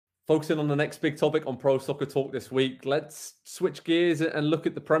Focusing on the next big topic on Pro Soccer Talk this week, let's switch gears and look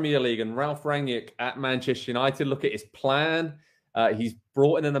at the Premier League and Ralf Rangnick at Manchester United. Look at his plan. He's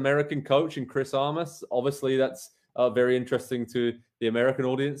brought in an American coach in Chris Armas. Obviously, that's very interesting to the American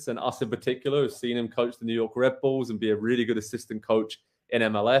audience and us in particular, who've seen him coach the New York Red Bulls and be a really good assistant coach in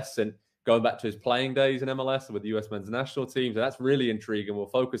MLS and going back to his playing days in MLS with the US men's national team. So that's really intriguing. We'll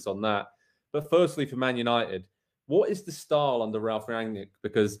focus on that. But firstly, for Man United, what is the style under Ralf Rangnick?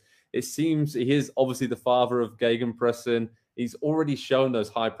 Because it seems he is obviously the father of gegenpressing. He's already shown those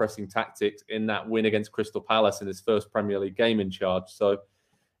high pressing tactics in that win against Crystal Palace in his first Premier League game in charge. So,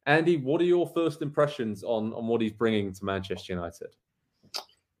 Andy, what are your first impressions on what he's bringing to Manchester United?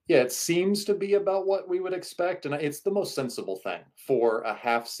 Yeah, it seems to be about what we would expect. And it's the most sensible thing for a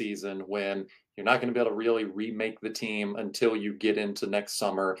half season when you're not going to be able to really remake the team until you get into next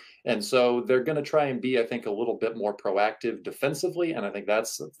summer. And so they're going to try and be, I think, a little bit more proactive defensively. And I think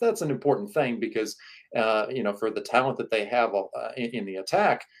that's an important thing because, for the talent that they have in the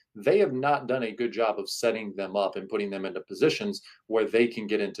attack, they have not done a good job of setting them up and putting them into positions where they can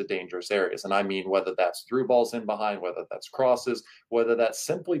get into dangerous areas. And I mean, whether that's through balls in behind, whether that's crosses, whether that's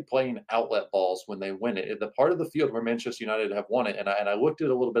simply playing outlet balls when they win it. The part of the field where Manchester United have won it, and I looked at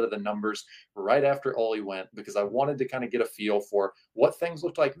a little bit of the numbers right after Ole went because I wanted to kind of get a feel for what things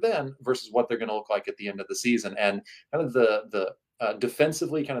looked like then versus what they're going to look like at the end of the season. And kind of the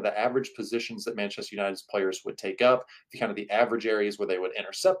defensively, kind of the average positions that Manchester United's players would take up, the average areas where they would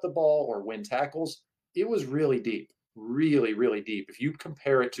intercept the ball or win tackles, it was really deep, really, really deep. If you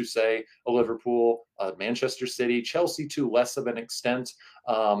compare it to, say, a Liverpool, Manchester City, Chelsea to less of an extent,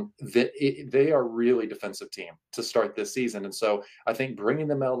 they are really defensive team to start this season. And so I think bringing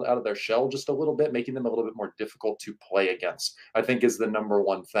them out of their shell just a little bit, making them a little bit more difficult to play against, I think is the number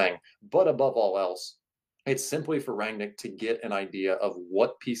one thing. But above all else, it's simply for Rangnick to get an idea of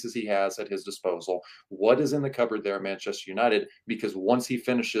what pieces he has at his disposal, what is in the cupboard there at Manchester United, because once he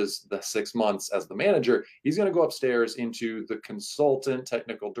finishes the 6 months as the manager, he's going to go upstairs into the consultant,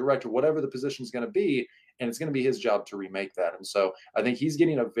 technical director, whatever the position is going to be, and it's going to be his job to remake that. And so I think he's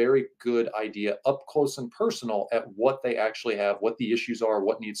getting a very good idea up close and personal at what they actually have, what the issues are,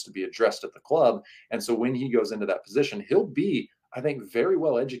 what needs to be addressed at the club. And so when he goes into that position, he'll be, I think, very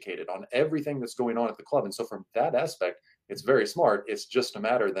well educated on everything that's going on at the club. And so from that aspect, it's very smart. It's just a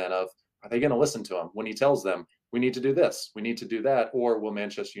matter then of, are they going to listen to him when he tells them, we need to do this, we need to do that, or will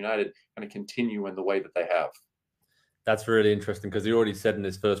Manchester United kind of continue in the way that they have? That's really interesting because he already said in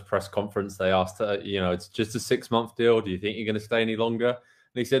his first press conference, they asked, it's just a 6-month deal. Do you think you're going to stay any longer? And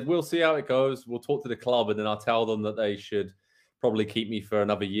he said, we'll see how it goes. We'll talk to the club and then I'll tell them that they should probably keep me for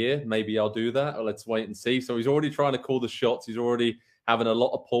another year. Maybe I'll do that, or let's wait and see. So he's already trying to call the shots. He's already having a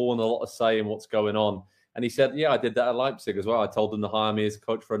lot of pull and a lot of say in what's going on. And he said, yeah, I did that at Leipzig as well. I told them to hire me as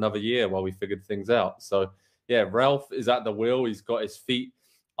coach for another year while we figured things out. So yeah, Ralf is at the wheel. He's got his feet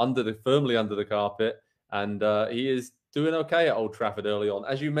firmly under the carpet, and he is doing okay at Old Trafford early on.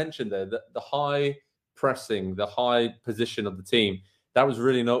 As you mentioned there, the high pressing, the high position of the team, that was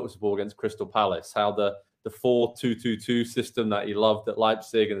really noticeable against Crystal Palace, how the 4-2-2-2 system that he loved at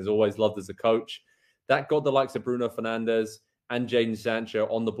Leipzig and has always loved as a coach, that got the likes of Bruno Fernandes and Jadon Sancho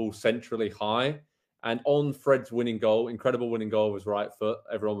on the ball centrally high. And on Fred's winning goal, incredible winning goal was right foot.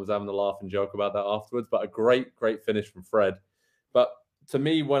 Everyone was having a laugh and joke about that afterwards, but a great, great finish from Fred. But to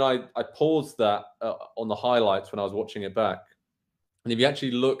me, when I paused that on the highlights when I was watching it back, and if you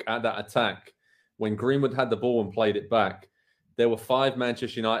actually look at that attack, when Greenwood had the ball and played it back, there were 5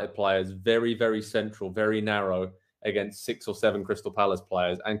 Manchester United players, very, very central, very narrow, against 6 or 7 Crystal Palace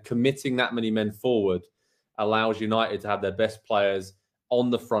players. And committing that many men forward allows United to have their best players on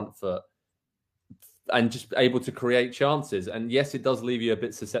the front foot and just able to create chances. And yes, it does leave you a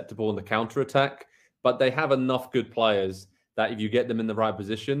bit susceptible in the counter-attack, but they have enough good players that if you get them in the right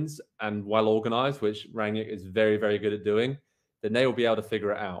positions and well-organized, which Rangnick is very, very good at doing, then they will be able to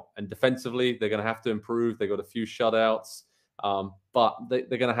figure it out. And defensively, they're going to have to improve. They got a few shutouts. But they're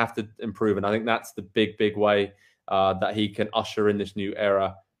going to have to improve. And I think that's the big, big way that he can usher in this new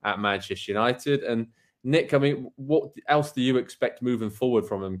era at Manchester United. And Nick, I mean, what else do you expect moving forward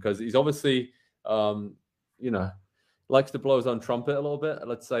from him? Because he's obviously, likes to blow his own trumpet a little bit.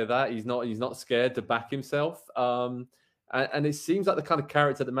 Let's say that. He's not scared to back himself. And it seems like the kind of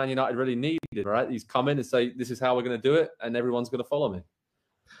character that Man United really needed, right? He's come in and say, this is how we're going to do it, and everyone's going to follow me.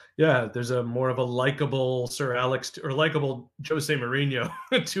 Yeah, there's a more of a likable Sir Alex or likable Jose Mourinho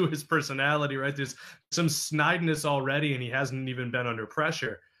to his personality, right? There's some snideness already, and he hasn't even been under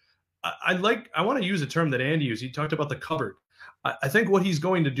pressure. I want to use a term that Andy used. He talked about the cupboard. I think what he's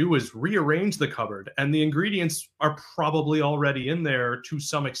going to do is rearrange the cupboard, and the ingredients are probably already in there to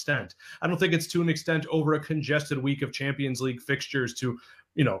some extent. I don't think it's to an extent over a congested week of Champions League fixtures to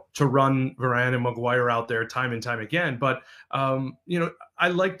run Varane and Maguire out there time and time again. But, I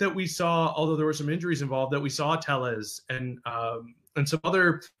like that we saw, although there were some injuries involved, that we saw Tellez and some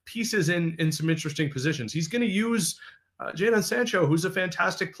other pieces in some interesting positions. He's going to use Jadon Sancho, who's a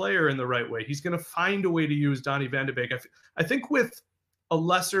fantastic player, in the right way. He's going to find a way to use Donny van de Beek. I think with a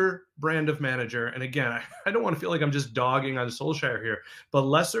lesser brand of manager, and again, I don't want to feel like I'm just dogging on Solskjaer here, but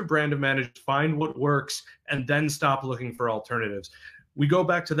lesser brand of manager, find what works and then stop looking for alternatives. We go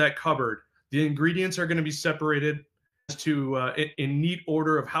back to that cupboard. The ingredients are going to be separated to in neat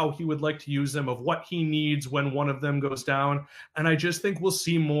order of how he would like to use them, of what he needs when one of them goes down. And I just think we'll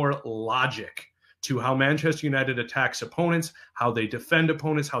see more logic to how Manchester United attacks opponents, how they defend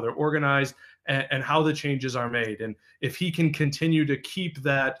opponents, how they're organized, and how the changes are made. And if he can continue to keep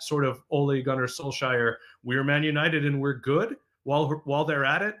that sort of Ole Gunnar Solskjaer, we're Man United and we're good while they're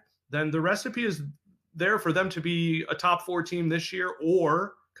at it, then the recipe is there for them to be a top 4 team this year,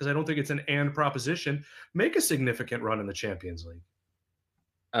 or, because I don't think it's an and proposition, make a significant run in the Champions League.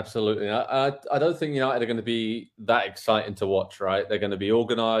 Absolutely. I don't think United are going to be that exciting to watch, right? They're going to be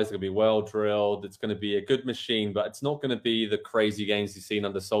organized, they're going to be well drilled, it's going to be a good machine, but it's not going to be the crazy games you've seen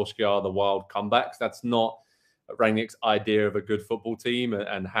under Solskjaer, the wild comebacks. That's not Rangnick's idea of a good football team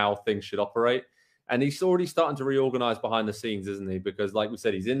and how things should operate. And he's already starting to reorganize behind the scenes, isn't he? Because like we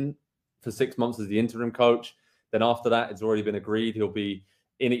said, he's in for 6 months as the interim coach. Then after that, it's already been agreed he'll be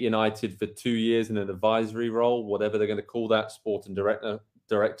in at United for 2 years in an advisory role, whatever they're going to call that, sporting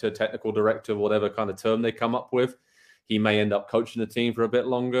director, technical director, whatever kind of term they come up with. He may end up coaching the team for a bit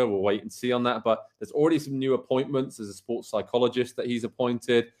longer. We'll wait and see on that. But there's already some new appointments. There's a sports psychologist that he's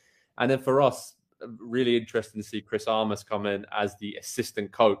appointed. And then for us, really interesting to see Chris Armas come in as the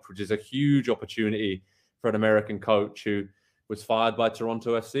assistant coach, which is a huge opportunity for an American coach who was fired by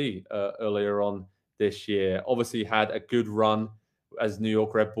Toronto FC earlier on this year. Obviously had a good run as New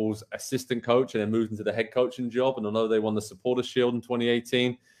York Red Bulls assistant coach and then moved into the head coaching job. And I know they won the Supporters' Shield in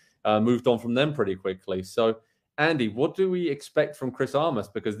 2018, moved on from them pretty quickly. So, Andy, what do we expect from Chris Armas?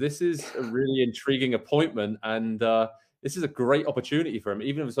 Because this is a really intriguing appointment and this is a great opportunity for him,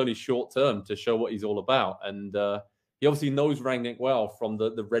 even if it's only short term, to show what he's all about. And he obviously knows Rangnick well from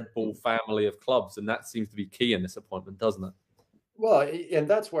the Red Bull family of clubs. And that seems to be key in this appointment, doesn't it? Well, and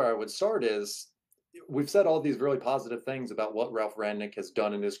that's where I would start is, we've said all these really positive things about what Ralf Rangnick has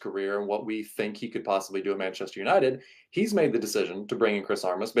done in his career and what we think he could possibly do at Manchester United. He's made the decision to bring in Chris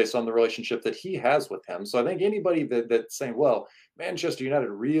Armas based on the relationship that he has with him. So I think anybody that's saying, well, Manchester United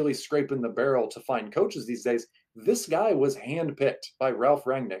really scraping the barrel to find coaches these days, this guy was handpicked by Ralf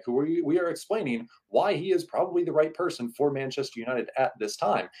Rangnick, who we are explaining why he is probably the right person for Manchester United at this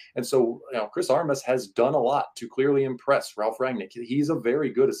time. And so, Chris Armas has done a lot to clearly impress Ralf Rangnick. He's a very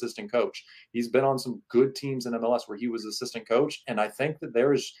good assistant coach. He's been on some good teams in MLS where he was assistant coach. And I think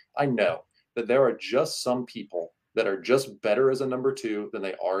that I know that there are just some people that are just better as a number 2 than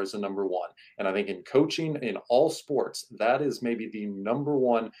they are as a number 1. And I think in coaching in all sports, that is maybe the number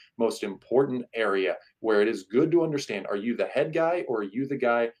 1 most important area where it is good to understand, are you the head guy or are you the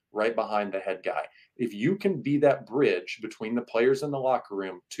guy right behind the head guy? If you can be that bridge between the players in the locker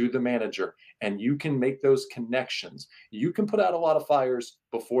room to the manager, and you can make those connections, you can put out a lot of fires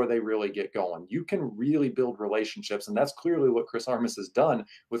before they really get going. You can really build relationships. And that's clearly what Chris Armas has done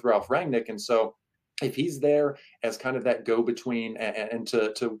with Ralf Rangnick. And so if he's there as kind of that go-between and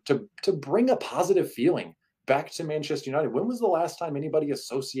to bring a positive feeling back to Manchester United. When was the last time anybody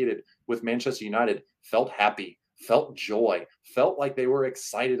associated with Manchester United felt happy, felt joy, felt like they were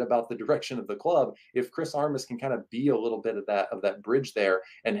excited about the direction of the club? If Chris Armas can kind of be a little bit of that bridge there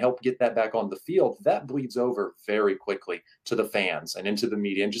and help get that back on the field, that bleeds over very quickly to the fans and into the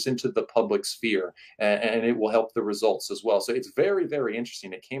media and just into the public sphere, and it will help the results as well. So it's very, very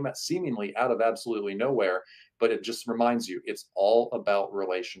interesting. It came seemingly out of absolutely nowhere, but it just reminds you, it's all about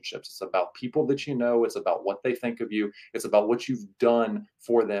relationships. It's about people that you know. It's about what they think of you. It's about what you've done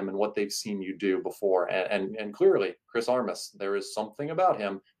for them and what they've seen you do before. And clearly, Chris Armas, there is something about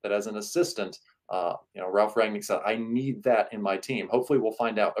him that as an assistant, Ralf Rangnick said, I need that in my team. Hopefully we'll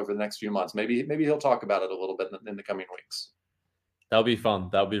find out over the next few months. Maybe he'll talk about it a little bit in the coming weeks. That'll be fun.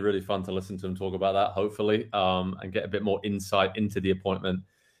 That'll be really fun to listen to him talk about that, hopefully, and get a bit more insight into the appointment.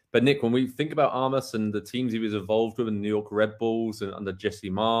 But Nick, when we think about Armas and the teams he was involved with in the New York Red Bulls and under Jesse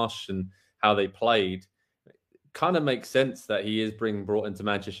Marsch and how they played, it kind of makes sense that he is being brought into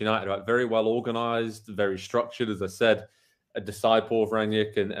Manchester United, right? Very well organized, very structured, as I said. a disciple of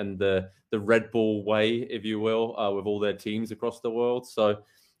Rangnick and the Red Bull way, if you will, with all their teams across the world. So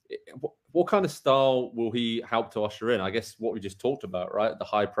what kind of style will he help to usher in? I guess what we just talked about, right? The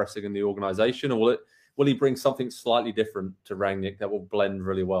high pressing in the organization, or will he bring something slightly different to Rangnick that will blend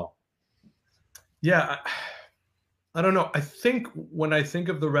really well? Yeah, I don't know. I think when I think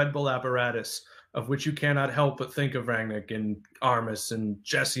of the Red Bull apparatus, of which you cannot help but think of Rangnick and Armas and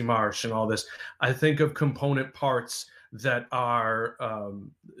Jesse Marsch and all this, I think of component parts that are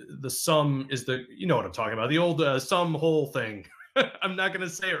the sum is the, you know what I'm talking about, the old sum whole thing. I'm not going to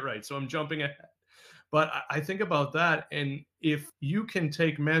say it right, so I'm jumping ahead. But I think about that, and if you can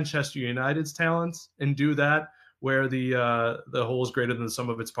take Manchester United's talents and do that, where the whole is greater than the sum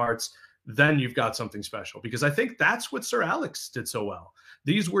of its parts, then you've got something special. Because I think that's what Sir Alex did so well.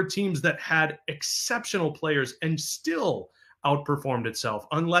 These were teams that had exceptional players and still outperformed itself,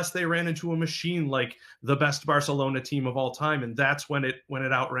 unless they ran into a machine like the best Barcelona team of all time, and that's when it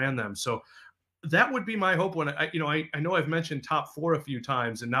outran them. So that would be my hope. When I know I've mentioned top four a few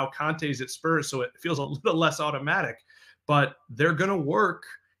times, and now Conte's at Spurs, so it feels a little less automatic, but they're going to work.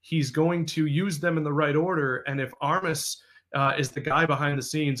 He's going to use them in the right order. And if Armas is the guy behind the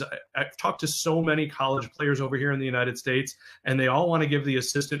scenes, I've talked to so many college players over here in the United States, and they all want to give the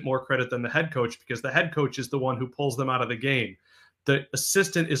assistant more credit than the head coach, because the head coach is the one who pulls them out of the game. The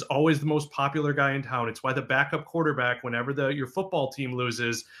assistant is always the most popular guy in town. It's why the backup quarterback, whenever your football team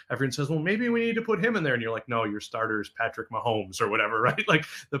loses, everyone says, well, maybe we need to put him in there. And you're like, no, your starter is Patrick Mahomes or whatever, right? Like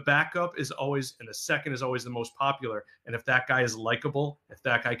the backup is always, and the second is always the most popular. And if that guy is likable, if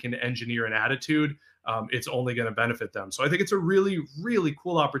that guy can engineer an attitude, it's only going to benefit them. So I think it's a really, really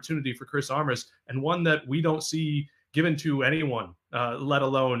cool opportunity for Chris Armas, and one that we don't see given to anyone, let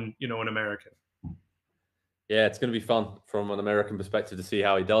alone, an American. Yeah, it's going to be fun from an American perspective to see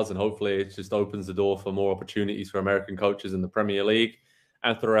how he does. And hopefully it just opens the door for more opportunities for American coaches in the Premier League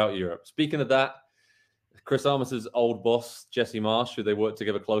and throughout Europe. Speaking of that, Chris Armas's old boss, Jesse Marsch, who they worked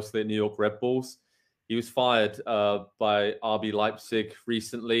together closely at New York Red Bulls, he was fired by RB Leipzig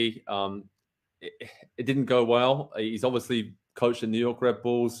recently. It didn't go well. He's obviously coached at New York Red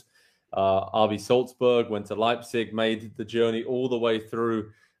Bulls. RB Salzburg, went to Leipzig, made the journey all the way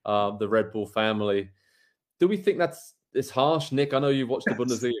through the Red Bull family. Do we think it's harsh, Nick? I know you've watched the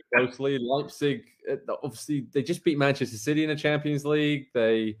Bundesliga closely. Leipzig, obviously, they just beat Manchester City in the Champions League.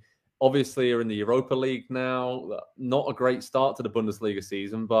 They obviously are in the Europa League now. Not a great start to the Bundesliga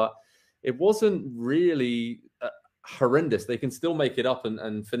season, but it wasn't really horrendous. They can still make it up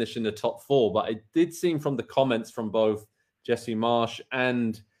and finish in the top four. But it did seem from the comments from both Jesse Marsch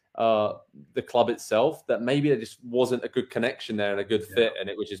and the club itself that maybe there just wasn't a good connection there and a good fit, and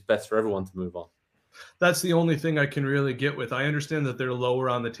it was just best for everyone to move on. That's the only thing I can really get with. I understand that they're lower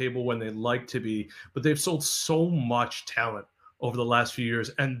on the table when they'd like to be, but they've sold so much talent over the last few years.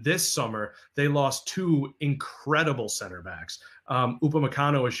 And this summer, they lost two incredible center backs.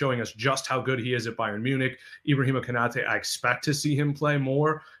 Upamecano is showing us just how good he is at Bayern Munich. Ibrahima Konate, I expect to see him play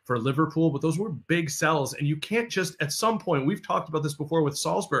more for Liverpool, but those were big sells. And you can't just, at some point, we've talked about this before with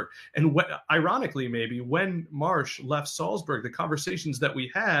Salzburg. And ironically, maybe when Marsch left Salzburg, the conversations that we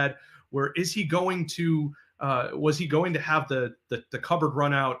had were, was he going to have the cupboard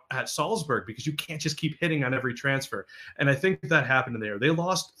run out at Salzburg? Because you can't just keep hitting on every transfer. And I think that happened there. They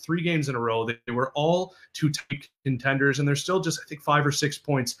lost 3 games in a row. They were all 2 tight contenders, and they're still just, I think, 5 or 6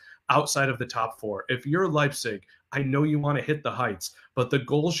 points outside of the top 4. If you're Leipzig, I know you want to hit the heights, but the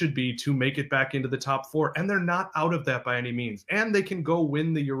goal should be to make it back into the top 4. And they're not out of that by any means. And they can go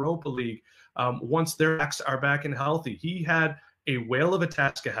win the Europa League once their backs are back and healthy. He had a whale of a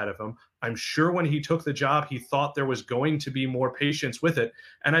task ahead of him. I'm sure when he took the job, he thought there was going to be more patience with it.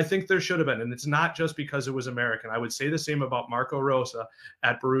 And I think there should have been. And it's not just because it was American. I would say the same about Marco Rosa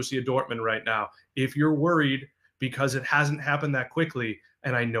at Borussia Dortmund right now. If you're worried because it hasn't happened that quickly,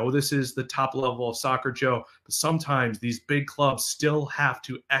 and I know this is the top level of soccer, Joe, but sometimes these big clubs still have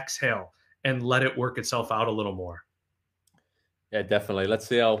to exhale and let it work itself out a little more. Yeah, definitely. Let's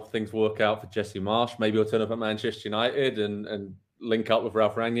see how things work out for Jesse Marsch. Maybe he'll turn up at Manchester United and link up with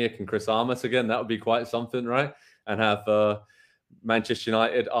Ralf Rangnick and Chris Armas again. That would be quite something, right? And have Manchester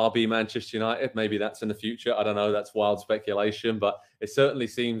United, RB Manchester United. Maybe that's in the future. I don't know. That's wild speculation. But it certainly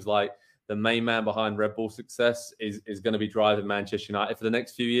seems like the main man behind Red Bull success is going to be driving Manchester United for the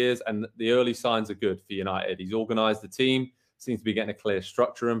next few years. And the early signs are good for United. He's organised the team, seems to be getting a clear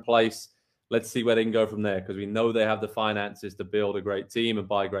structure in place. Let's see where they can go from there, because we know they have the finances to build a great team and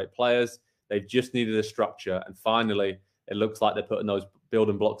buy great players. They've just needed a structure. And finally, it looks like they're putting those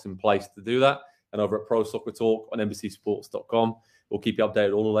building blocks in place to do that. And over at Pro Soccer Talk on NBCSports.com, we'll keep you updated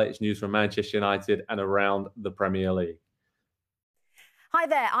with all the latest news from Manchester United and around the Premier League. Hi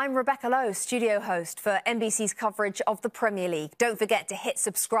there, I'm Rebecca Lowe, studio host for NBC's coverage of the Premier League. Don't forget to hit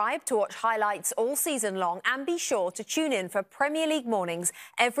subscribe to watch highlights all season long, and be sure to tune in for Premier League mornings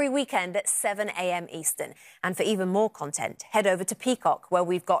every weekend at 7 a.m. Eastern. And for even more content, head over to Peacock, where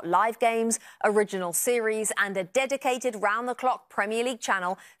we've got live games, original series and a dedicated round-the-clock Premier League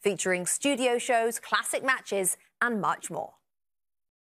channel featuring studio shows, classic matches and much more.